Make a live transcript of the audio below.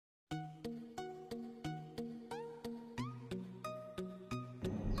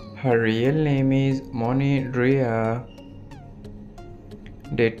Her real name is Monnie Drea.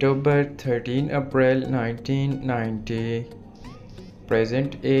 Date of birth 13 April 1990.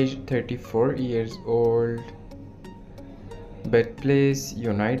 Present age 34 years old. Birthplace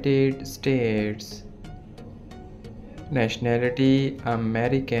United States. Nationality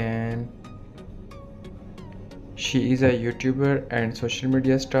American. She is a YouTuber and social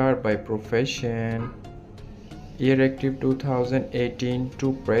media star by profession. Year active 2018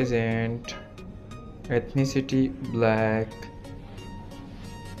 to present. Ethnicity black.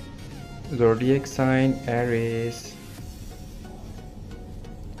 Zodiac sign Aries.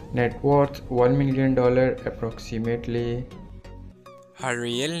 Net worth $1 million approximately. Her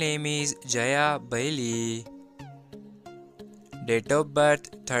real name is Jayah Bailey. Date of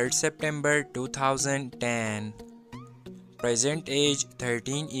birth 3rd September 2010. Present age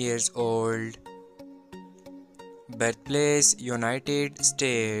 13 years old. Birthplace United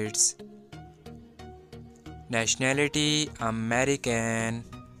States. Nationality American.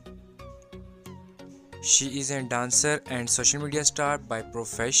 She is a dancer and social media star by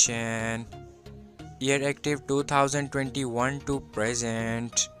profession. Year active 2021 to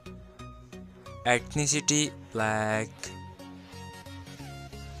present. Ethnicity black.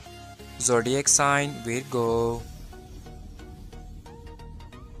 Zodiac sign Virgo.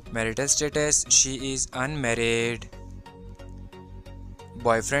 Marital status she is unmarried.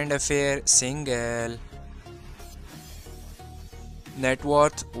 Boyfriend affair single. Net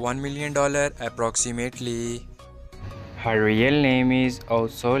worth $1 million approximately. Her real name is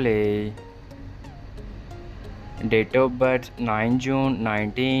Ohso. Date of birth 9 June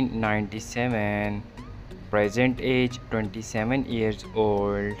 1997. Present age 27 years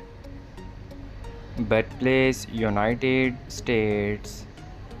old. Birthplace United States.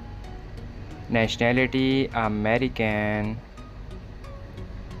 Nationality American.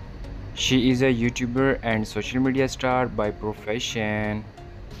 She is a YouTuber and social media star by profession.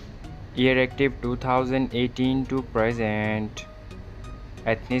 Year active 2018 to present.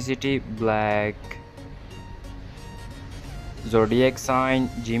 Ethnicity black. Zodiac sign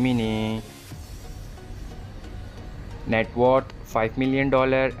Gemini. Net worth $5 million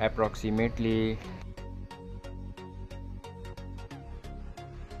approximately.